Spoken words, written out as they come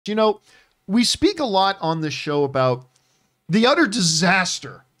You know, we speak a lot on this show about the utter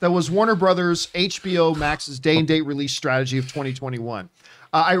disaster that was Warner Brothers HBO Max's day and date release strategy of 2021.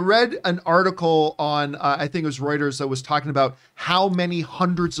 I read an article on, I think it was Reuters, that was talking about how many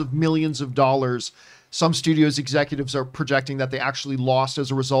hundreds of millions of dollars some studios executives are projecting that they actually lost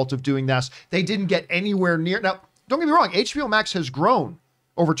as a result of doing this. They didn't get anywhere near. Now, don't get me wrong, HBO Max has grown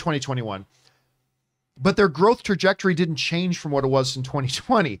over 2021. But their growth trajectory didn't change from what it was in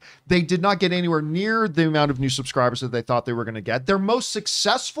 2020. They did not get anywhere near the amount of new subscribers that they thought they were going to get. Their most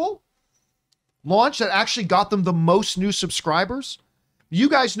successful launch that actually got them the most new subscribers, you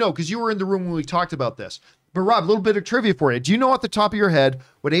guys know because you were in the room when we talked about this. But Rob, a little bit of trivia for you. Do you know off the top of your head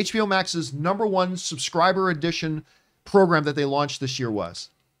what HBO Max's #1 subscriber edition program that they launched this year was?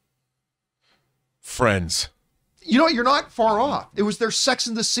 Friends. You know what? You're not far off. It was their Sex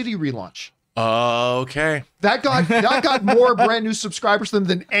and the City relaunch. Okay. That got more brand new subscribers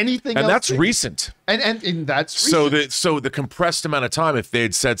than anything else. And that's recent. And that's recent. So the compressed amount of time, if they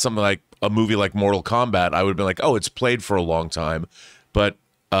had said something like a movie like Mortal Kombat, I would have been like, oh, it's played for a long time. But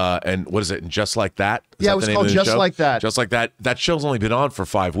and what is it? And Just Like That? Yeah, it was called Just Like That. Just Like That. That show's only been on for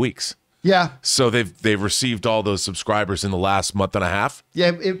 5 weeks. Yeah. So they've received all those subscribers in the last month and a half.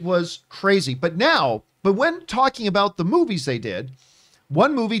 Yeah, it was crazy. But when talking about the movies they did,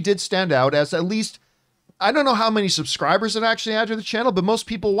 one movie did stand out as at least, I don't know how many subscribers it actually had to the channel, but most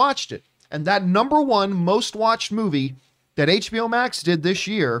people watched it. And that #1 most watched movie that HBO Max did this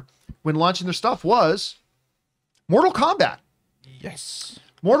year when launching their stuff was Mortal Kombat. Yes.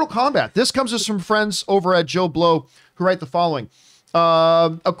 Mortal Kombat. This comes us from friends over at Joe Blow who write the following.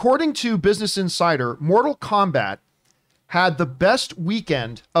 According to Business Insider, Mortal Kombat had the best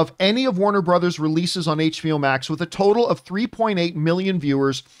weekend of any of Warner Brothers' releases on HBO Max with a total of 3.8 million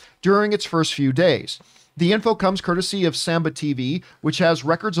viewers during its first few days. The info comes courtesy of Samba TV, which has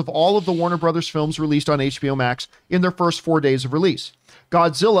records of all of the Warner Brothers films released on HBO Max in their first 4 days of release.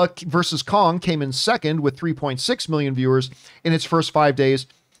 Godzilla vs. Kong came in second with 3.6 million viewers in its first 5 days,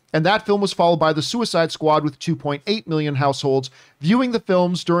 and that film was followed by The Suicide Squad with 2.8 million households viewing the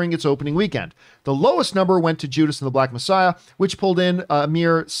films during its opening weekend. The lowest number went to Judas and the Black Messiah, which pulled in a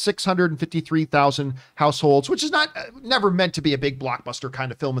mere 653,000 households, which is never meant to be a big blockbuster kind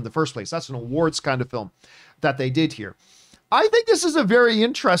of film in the first place. That's an awards kind of film that they did here. I think this is a very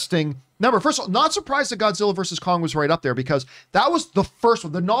interesting number. First of all, not surprised that Godzilla vs. Kong was right up there because that was the first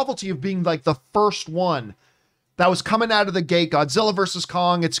one, the novelty of being like the first one that was coming out of the gate. Godzilla versus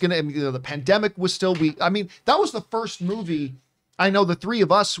Kong. The pandemic was still weak. I mean, that was the first movie. I know the three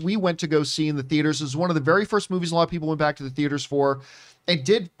of us, we went to go see in the theaters. It was one of the very first movies a lot of people went back to the theaters for. It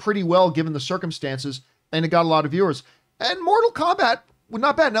did pretty well given the circumstances, and it got a lot of viewers. And Mortal Kombat, well,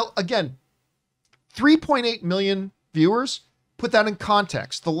 not bad. Now, again, 3.8 million viewers. Put that in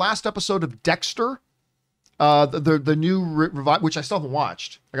context. The last episode of Dexter, the new revive, which I still haven't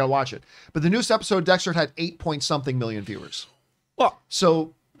watched. I gotta watch it. But the newest episode of Dexter had 8-point-something million viewers. Well,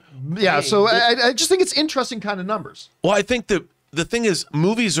 so yeah, so I just think it's interesting kind of numbers. Well, I think the thing is,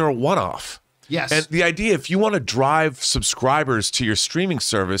 movies are a one-off. Yes. And the idea, if you want to drive subscribers to your streaming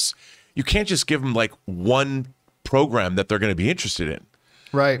service, you can't just give them like one program that they're going to be interested in.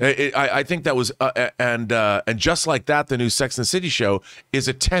 Right. I think that was, and Just Like That, the new Sex and the City show is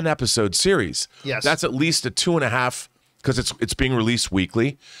a 10-episode series. Yes. That's at least a 2.5, because it's being released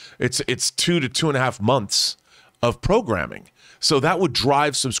weekly. It's 2 to 2.5 months of programming. So that would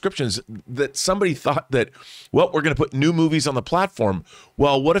drive subscriptions. That somebody thought that, well, we're going to put new movies on the platform.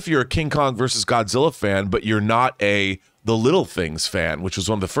 Well, what if you're a King Kong versus Godzilla fan, but you're not The Little Things fan, which was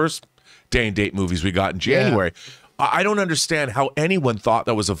one of the first day and date movies we got in January. Yeah. I don't understand how anyone thought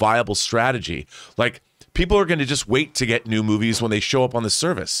that was a viable strategy. Like, people are going to just wait to get new movies when they show up on the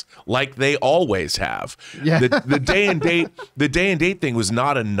service, like they always have. Yeah. The day and date thing was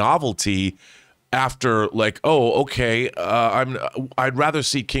not a novelty. After like, oh, okay, I'd rather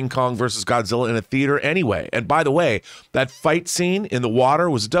see King Kong versus Godzilla in a theater anyway. And by the way, that fight scene in the water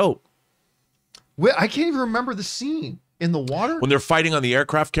was dope. Wait, I can't even remember the scene in the water when they're fighting on the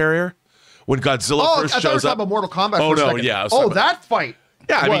aircraft carrier. When Godzilla first shows up. I thought you were talking about Mortal Kombat. Oh, for a no, second. yeah. That fight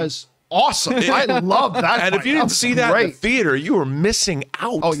was awesome. I love that fight. And if you didn't see that in the theater, you were missing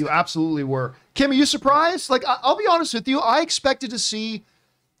out. Oh, you absolutely were. Kim, are you surprised? Like, I'll be honest with you. I expected to see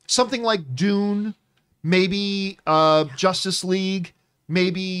something like Dune, maybe Justice League,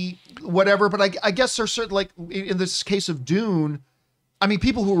 maybe whatever. But I guess there's certain, like in this case of Dune, I mean,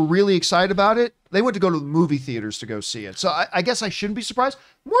 people who were really excited about it, they went to go to the movie theaters to go see it. So I guess I shouldn't be surprised.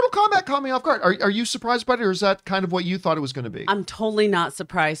 Mortal Kombat caught me off guard. Are you surprised by it, or is that kind of what you thought it was going to be? I'm totally not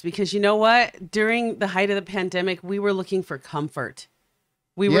surprised because you know what? During the height of the pandemic, we were looking for comfort.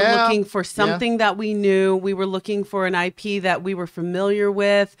 We were looking for something that we knew. We were looking for an IP that we were familiar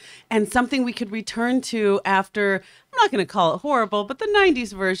with and something we could return to after, I'm not going to call it horrible, but the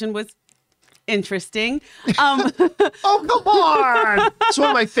 90s version was interesting. Oh, come on. It's one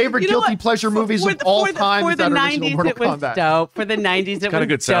of my favorite guilty pleasure movies of all time. For the 90s, it was dope. For the 90s, it was got a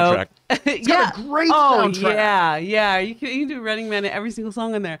good soundtrack. It's got a great soundtrack. Yeah. You can do Running Man in every single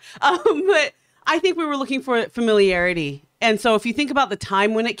song in there. But I think we were looking for familiarity. And so if you think about the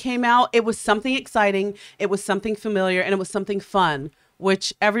time when it came out, it was something exciting, it was something familiar, and it was something fun,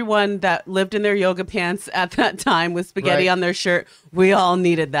 which everyone that lived in their yoga pants at that time with spaghetti on their shirt, we all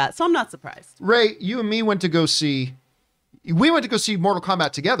needed that. So I'm not surprised. Ray, you and me went to go see Mortal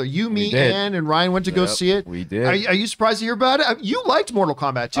Kombat together. You, me, Ann, and Ryan went to go see it. We did. Are you surprised to hear about it? You liked Mortal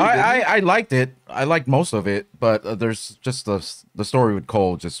Kombat too, I liked it. I liked most of it, but there's just the story with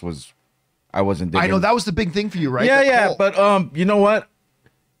Cole just was, I wasn't digging. I know that was the big thing for you, right? Yeah. But you know what?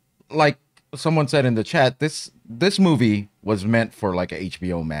 Like someone said in the chat, this movie was meant for like a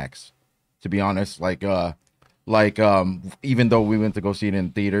HBO Max. To be honest, even though we went to go see it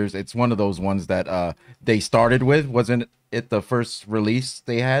in theaters, it's one of those ones that they started with. Wasn't it the first release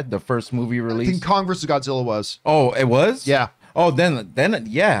they had? The first movie release? I think Kong vs. Godzilla was. Oh, it was? Yeah. Oh, then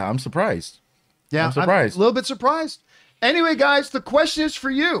yeah, I'm surprised. Yeah, I'm surprised. A little bit surprised. Anyway, guys, the question is for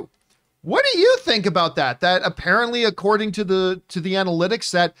you. What do you think about that? That apparently, according to the analytics,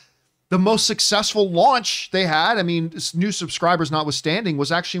 that the most successful launch they had, I mean, new subscribers notwithstanding,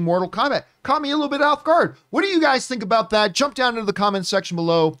 was actually Mortal Kombat. Caught me a little bit off guard. What do you guys think about that? Jump down into the comments section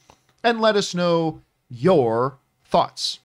below and let us know your thoughts.